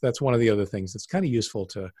fine. So that's one of the other things that's kind of useful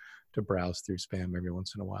to browse through spam every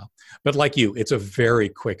once in a while. But like you, it's a very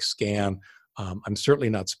quick scan. I'm certainly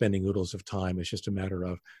not spending oodles of time. It's just a matter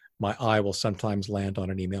of my eye will sometimes land on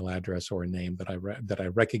an email address or a name that I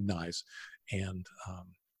recognize, and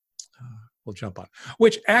we'll jump on.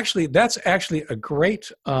 That's actually a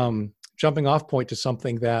great jumping off point to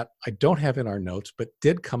something that I don't have in our notes, but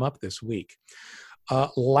did come up this week.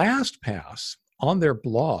 LastPass on their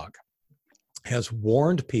blog has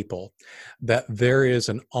warned people that there is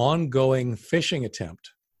an ongoing phishing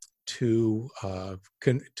attempt to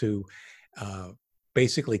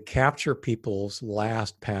basically capture people's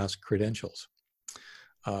LastPass credentials.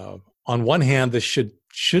 On one hand, this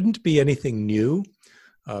shouldn't be anything new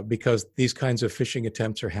because these kinds of phishing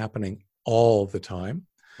attempts are happening all the time.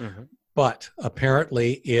 Mm-hmm. But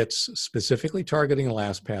apparently it's specifically targeting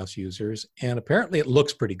LastPass users, and apparently it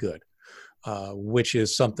looks pretty good, which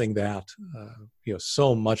is something that,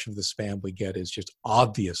 so much of the spam we get is just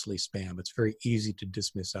obviously spam. It's very easy to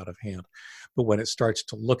dismiss out of hand. But when it starts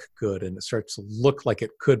to look good and it starts to look like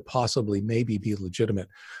it could possibly maybe be legitimate,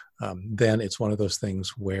 then it's one of those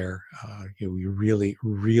things where you really,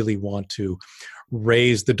 really want to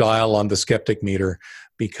raise the dial on the skeptic meter,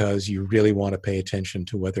 because you really want to pay attention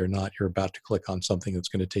to whether or not you're about to click on something that's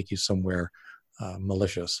going to take you somewhere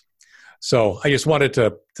malicious. So I just wanted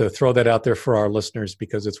to throw that out there for our listeners,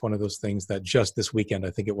 because it's one of those things that just this weekend,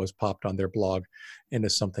 I think it was, popped on their blog, and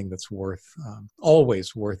is something that's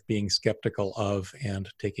always worth being skeptical of and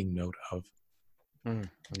taking note of.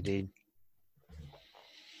 Indeed.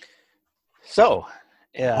 So,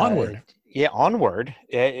 onward. Yeah, onward.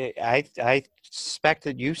 I suspect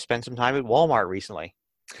that you spent some time at Walmart recently.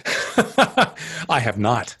 I have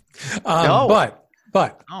not. No.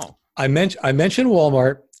 But I mentioned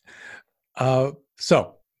Walmart.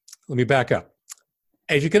 So let me back up.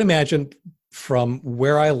 As you can imagine, from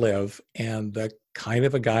where I live and the kind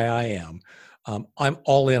of a guy I am, I'm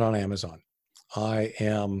all in on Amazon. I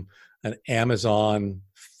am an Amazon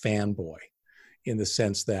fanboy, in the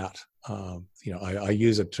sense that I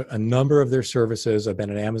use a number of their services. I've been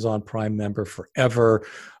an Amazon Prime member forever.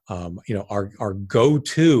 Our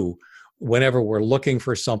go-to whenever we're looking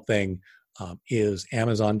for something is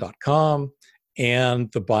Amazon.com, and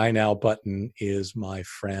the buy now button is my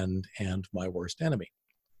friend and my worst enemy.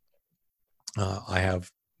 I have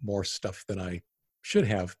more stuff than I should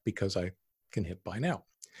have because I can hit buy now.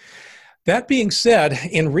 That being said,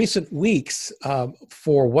 in recent weeks,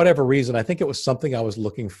 for whatever reason, I think it was something I was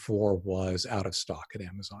looking for was out of stock at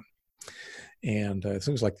Amazon. And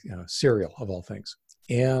things like cereal, of all things.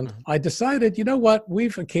 And I decided, you know what?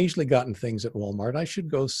 We've occasionally gotten things at Walmart. I should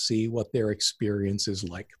go see what their experience is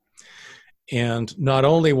like. And not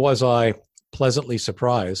only was I pleasantly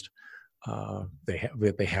surprised,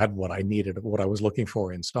 they had what I needed, what I was looking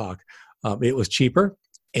for in stock. It was cheaper.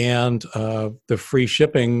 And the free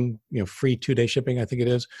shipping, free 2-day shipping, I think it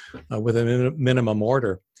is, with a minimum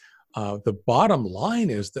order. The bottom line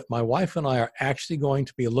is that my wife and I are actually going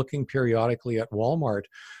to be looking periodically at Walmart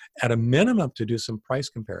at a minimum to do some price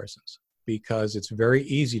comparisons, because it's very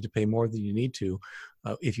easy to pay more than you need to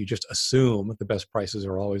if you just assume the best prices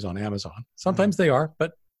are always on Amazon. Sometimes they are,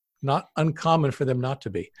 but not uncommon for them not to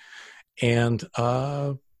be. And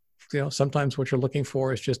sometimes what you're looking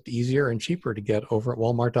for is just easier and cheaper to get over at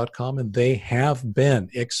Walmart.com, and they have been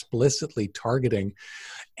explicitly targeting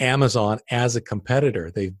Amazon as a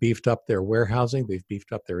competitor. They've beefed up their warehousing, they've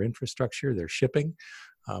beefed up their infrastructure, their shipping,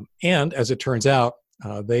 and as it turns out,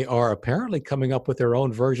 they are apparently coming up with their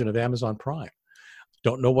own version of Amazon Prime.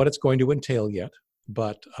 Don't know what it's going to entail yet,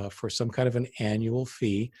 but for some kind of an annual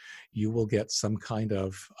fee, you will get some kind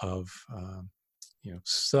of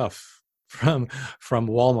stuff from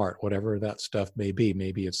Walmart, whatever that stuff may be.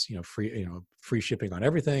 Maybe it's free shipping on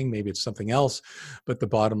everything. Maybe it's something else. But the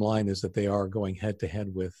bottom line is that they are going head to head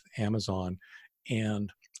with Amazon.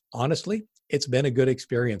 And honestly, it's been a good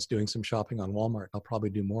experience doing some shopping on Walmart. I'll probably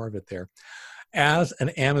do more of it there. As an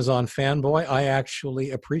Amazon fanboy, I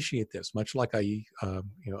actually appreciate this, much like I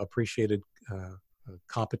appreciated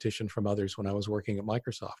competition from others when I was working at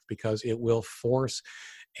Microsoft, because it will force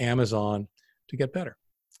Amazon to get better.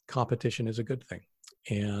 Competition is a good thing.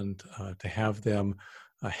 And to have them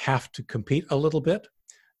have to compete a little bit,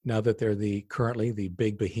 now that they're currently the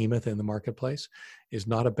big behemoth in the marketplace, is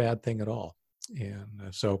not a bad thing at all. And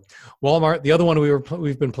so Walmart, the other one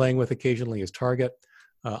we've been playing with occasionally is Target.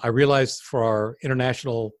 I realize for our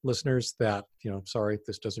international listeners that, sorry,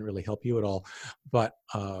 this doesn't really help you at all, but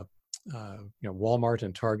Walmart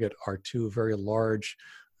and Target are two very large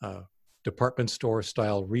department store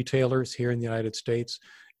style retailers here in the United States.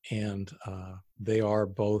 And they are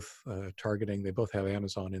both targeting, they both have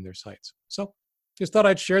Amazon in their sites. So just thought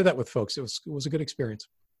I'd share that with folks. It was a good experience.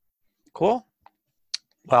 Cool.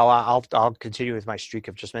 Well, I'll continue with my streak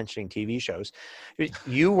of just mentioning TV shows.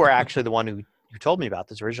 You were actually the one who told me about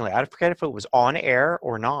this originally. I forget if it was on air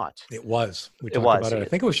or not. It was. We talked about it. I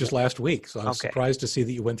think it was just last week. So I was surprised to see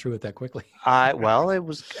that you went through it that quickly. Well, it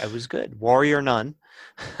was good. Warrior Nun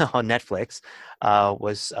on Netflix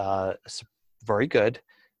was very good,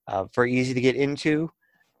 very easy to get into,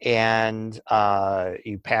 and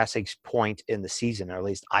you pass a point in the season, or at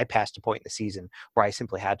least I passed a point in the season where I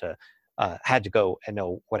simply had to go and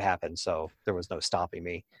know what happened. So there was no stopping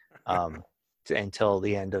me until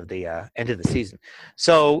the end of the season.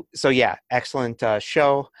 So yeah, excellent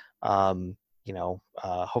show.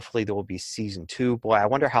 Hopefully there will be season 2. Boy, I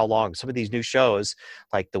wonder how long some of these new shows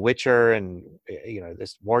like The Witcher and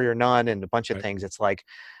this Warrior Nun and a bunch of things. It's like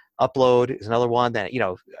Upload is another one that,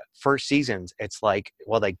 first seasons, it's like,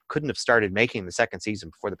 well, they couldn't have started making the second season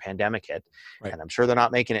before the pandemic hit. Right. And I'm sure they're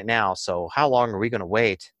not making it now. So how long are we going to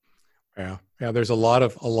wait? Yeah. There's a lot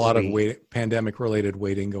of pandemic related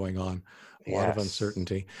waiting going on. A lot of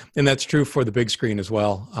uncertainty. And that's true for the big screen as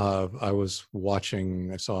well. I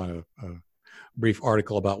saw a brief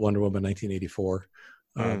article about Wonder Woman 1984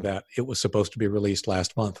 that it was supposed to be released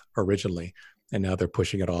last month originally, and now they're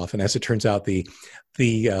pushing it off. And as it turns out, the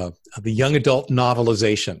young adult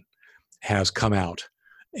novelization has come out.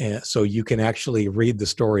 And so you can actually read the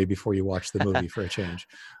story before you watch the movie for a change,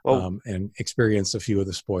 and experience a few of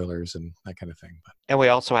the spoilers and that kind of thing. And we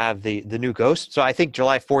also have the new Ghost. So I think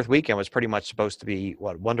July 4th weekend was pretty much supposed to be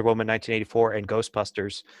Wonder Woman 1984 and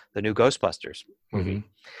Ghostbusters, the new Ghostbusters movie. Mm-hmm.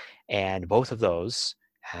 And both of those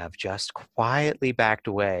have just quietly backed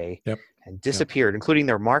away and disappeared, including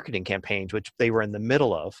their marketing campaigns, which they were in the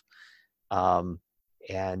middle of.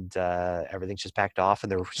 And everything's just backed off,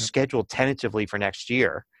 and they're scheduled tentatively for next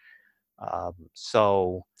year.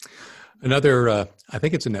 So another, I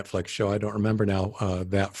think it's a Netflix show, I don't remember now,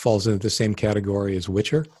 that falls into the same category as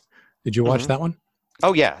Witcher. Did you watch that one?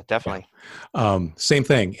 Oh yeah, definitely. Yeah. Same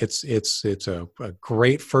thing. It's a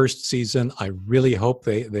great first season. I really hope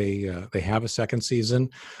they have a second season.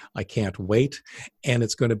 I can't wait, and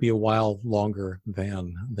it's going to be a while longer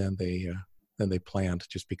than they planned,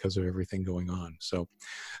 just because of everything going on. So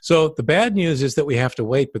the bad news is that we have to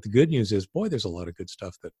wait, but the good news is, boy, there's a lot of good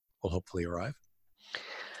stuff that will hopefully arrive.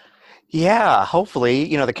 Yeah,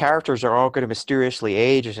 hopefully, the characters are all going to mysteriously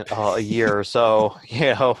age a year or so,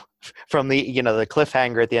 from the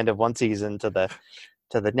cliffhanger at the end of one season to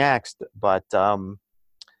the next. But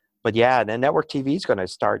yeah, the network TV is going to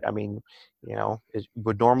start. I mean, it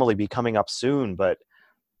would normally be coming up soon, but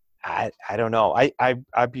I don't know.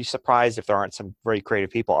 I'd be surprised if there aren't some very creative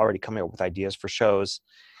people already coming up with ideas for shows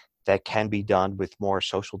that can be done with more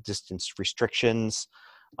social distance restrictions,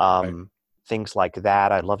 things like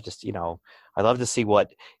that. I'd love to see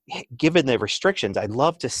what, given the restrictions, I'd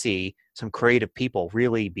love to see some creative people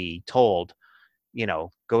really be told,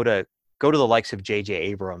 go to the likes of J.J.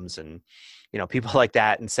 Abrams and, people like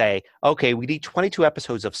that and say, okay, we need 22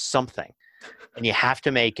 episodes of something, and you have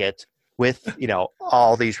to make it with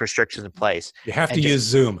all these restrictions in place. You have to use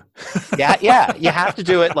Zoom. yeah, you have to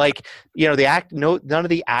do it like none of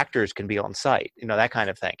the actors can be on site, that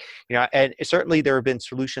kind of thing. And certainly there have been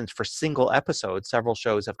solutions for single episodes. Several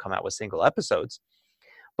shows have come out with single episodes,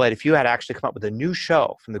 but if you had actually come up with a new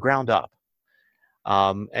show from the ground up,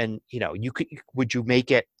 and would you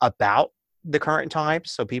make it about the current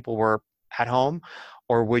times so people were at home,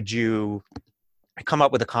 or would you come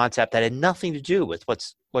up with a concept that had nothing to do with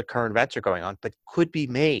what current events are going on, but could be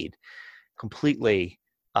made completely,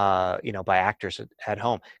 by actors at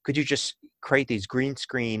home? Could you just create these green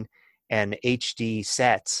screen and HD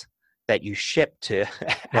sets that you ship to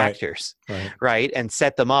actors, right? And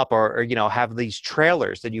set them up, or have these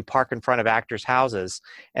trailers that you park in front of actors' houses,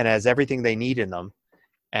 and has everything they need in them.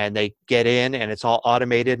 And they get in, and it's all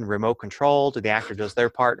automated and remote controlled, and the actor does their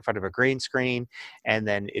part in front of a green screen, and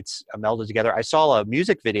then it's melded together. I saw a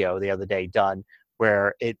music video the other day done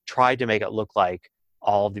where it tried to make it look like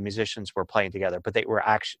all of the musicians were playing together, but they were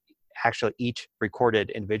actually each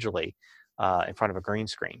recorded individually in front of a green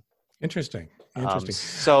screen. Interesting.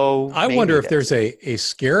 So I wonder if there's a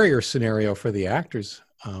scarier scenario for the actors,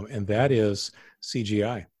 and that is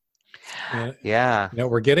CGI. Yeah.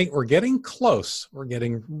 We're getting close. We're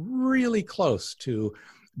getting really close to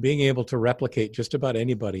being able to replicate just about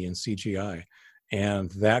anybody in CGI, and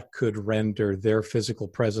that could render their physical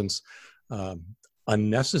presence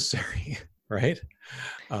unnecessary, right?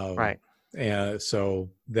 Right. And so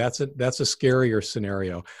that's a scarier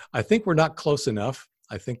scenario. I think we're not close enough.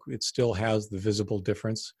 I think it still has the visible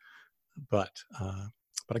difference, but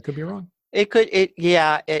I could be wrong. It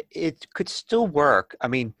could still work. I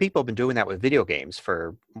mean, people have been doing that with video games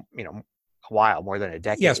for, a while, more than a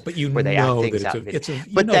Yes, decade, but you where they act know that things out in video.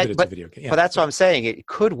 you know that it's a But video game. but Yeah, that's what I'm saying. It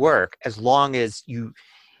could work as long as you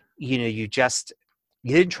just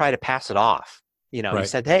you didn't try to pass it off. You right.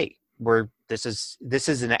 said, hey, this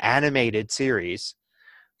is an animated series,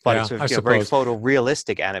 but Yeah, it's a I very suppose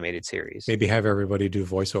photorealistic animated series. maybe have everybody do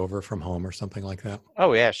voiceover from home or something like that.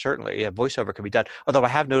 Oh yeah, certainly. Yeah, voiceover can be done. Although I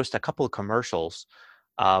have noticed a couple of commercials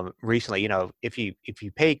recently. If you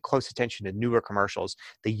pay close attention to newer commercials,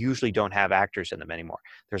 they usually don't have actors in them anymore.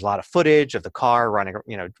 There's a lot of footage of the car running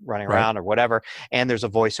Right, around or whatever, and there's a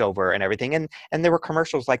voiceover and everything. And there were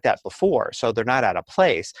commercials like that before, so they're not out of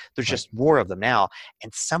place. There's right. just more of them now.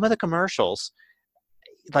 And some of the commercials,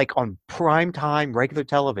 like on prime time regular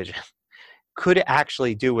television, could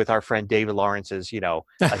actually do with our friend David Lawrence's,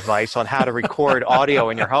 advice on how to record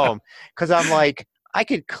audio in your home. Because I'm like, I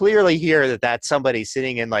could clearly hear that that's somebody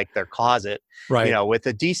sitting in like their closet, Right, with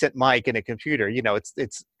a decent mic and a computer.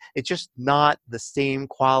 It's just not the same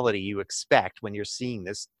quality you expect when you're seeing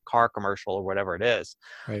this car commercial or whatever it is.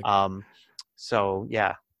 right. Um, so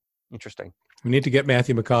yeah, interesting. We need to get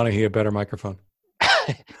Matthew McConaughey a better microphone.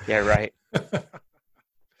 Yeah, right.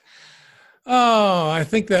 Oh, I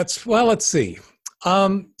think well, let's see.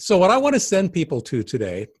 So what I want to send people to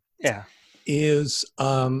today Yeah. is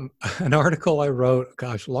an article I wrote,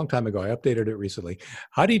 gosh, a long time ago. I updated it recently.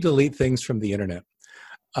 How do you delete things from the internet?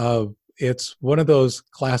 It's one of those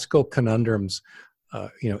classical conundrums.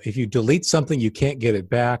 If you delete something, you can't get it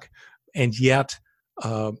back. And yet,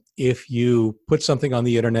 if you put something on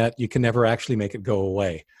the internet, you can never actually make it go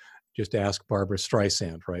away. Just ask Barbara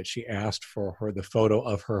Streisand, right? She asked for the photo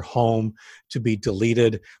of her home to be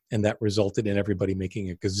deleted, and that resulted in everybody making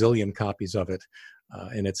a gazillion copies of it.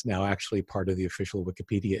 And it's now actually part of the official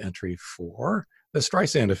Wikipedia entry for the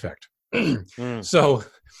Streisand effect. Mm. So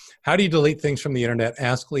how do you delete things from the internet?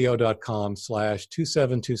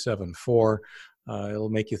 AskLeo.com/27274. It'll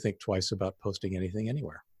make you think twice about posting anything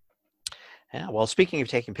anywhere. Yeah. Well, speaking of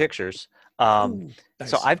taking pictures, Ooh, so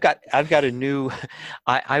nice. I've got a new.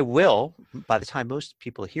 I will, by the time most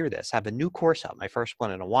people hear this, have a new course up. My first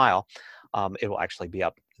one in a while. It will actually be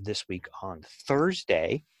up this week on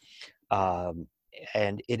Thursday, and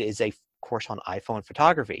it is a course on iPhone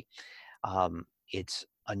photography. It's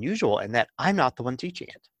unusual in that I'm not the one teaching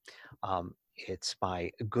it. It's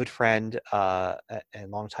my good friend and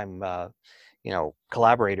longtime,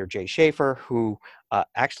 collaborator Jay Schaefer, who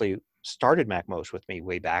actually started MacMost with me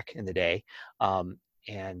way back in the day. I've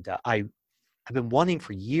been wanting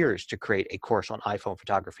for years to create a course on iPhone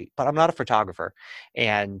photography, but I'm not a photographer,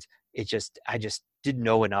 and I just didn't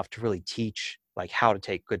know enough to really teach like how to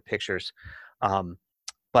take good pictures.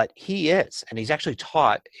 But he is, and he's actually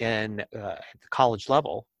taught in at the college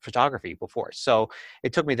level photography before. So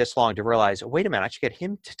it took me this long to realize, wait a minute, I should get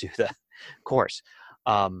him to do the course.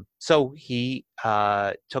 So he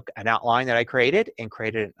took an outline that I created and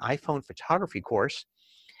created an iPhone photography course.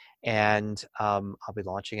 And I'll be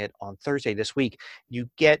launching it on Thursday this week. You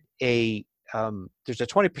get there's a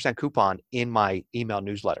 20% coupon in my email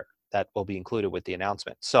newsletter that will be included with the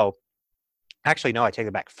announcement. So actually, no, I take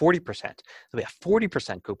it back. 40%. There'll be a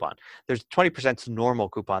 40% coupon. There's 20% normal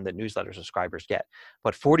coupon that newsletter subscribers get,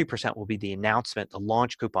 but 40% will be the announcement, the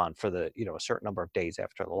launch coupon for the a certain number of days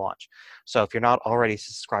after the launch. So if you're not already a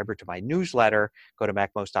subscriber to my newsletter, go to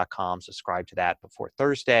macmost.com, subscribe to that before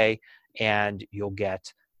Thursday, and you'll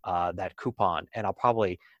get that coupon. And I'll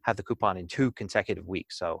probably have the coupon in 2 consecutive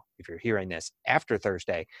weeks. So if you're hearing this after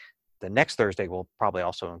Thursday, the next Thursday will probably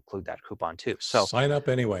also include that coupon too. So sign up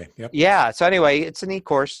anyway. Yep. yeah. So anyway, it's a neat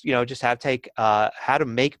course. Just how to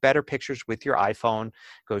make better pictures with your iPhone.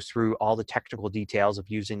 Goes through all the technical details of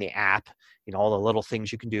using the app. All the little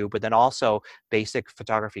things you can do, but then also basic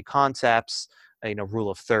photography concepts. Rule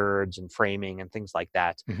of thirds and framing and things like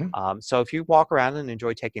that. Mm-hmm. So if you walk around and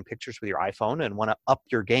enjoy taking pictures with your iPhone and want to up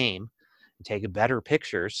your game and take better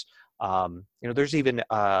pictures, there's even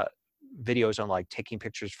videos on like taking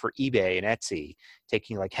pictures for eBay and Etsy,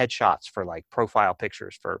 taking like headshots for like profile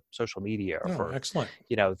pictures for social media or for excellent.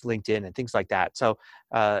 LinkedIn and things like that. So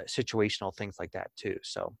situational things like that too.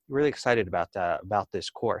 So really excited about this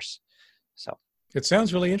course. So It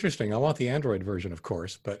sounds really interesting. I want the Android version, of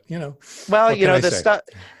course, but Well, what can I the say?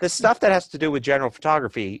 stuff that has to do with general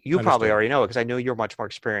photography, you probably Understood. already know it because I know you're much more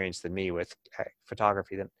experienced than me with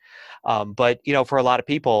photography than. But for a lot of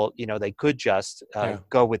people, they could just Yeah,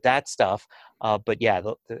 go with that stuff. But yeah,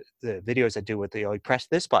 the videos that do with you press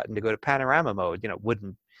this button to go to panorama mode,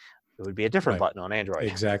 wouldn't it would be a different right. button on Android.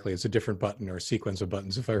 Exactly. It's a different button or a sequence of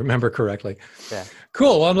buttons, if I remember correctly. Yeah.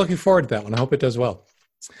 Cool. Well, I'm looking forward to that one. I hope it does well.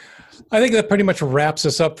 I think that pretty much wraps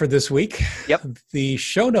us up for this week. Yep. The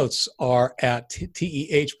show notes are at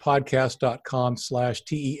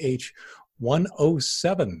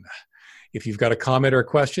tehpodcast.com/TEH107. If you've got a comment or a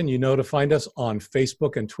question, to find us on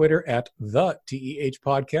Facebook and Twitter at the TEH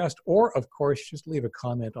Podcast, or of course, just leave a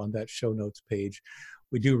comment on that show notes page.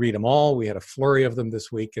 We do read them all. We had a flurry of them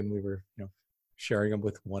this week, and we were sharing them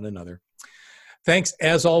with one another. Thanks,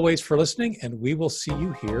 as always, for listening, and we will see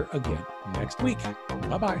you here again next week.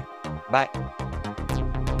 Bye-bye. Bye.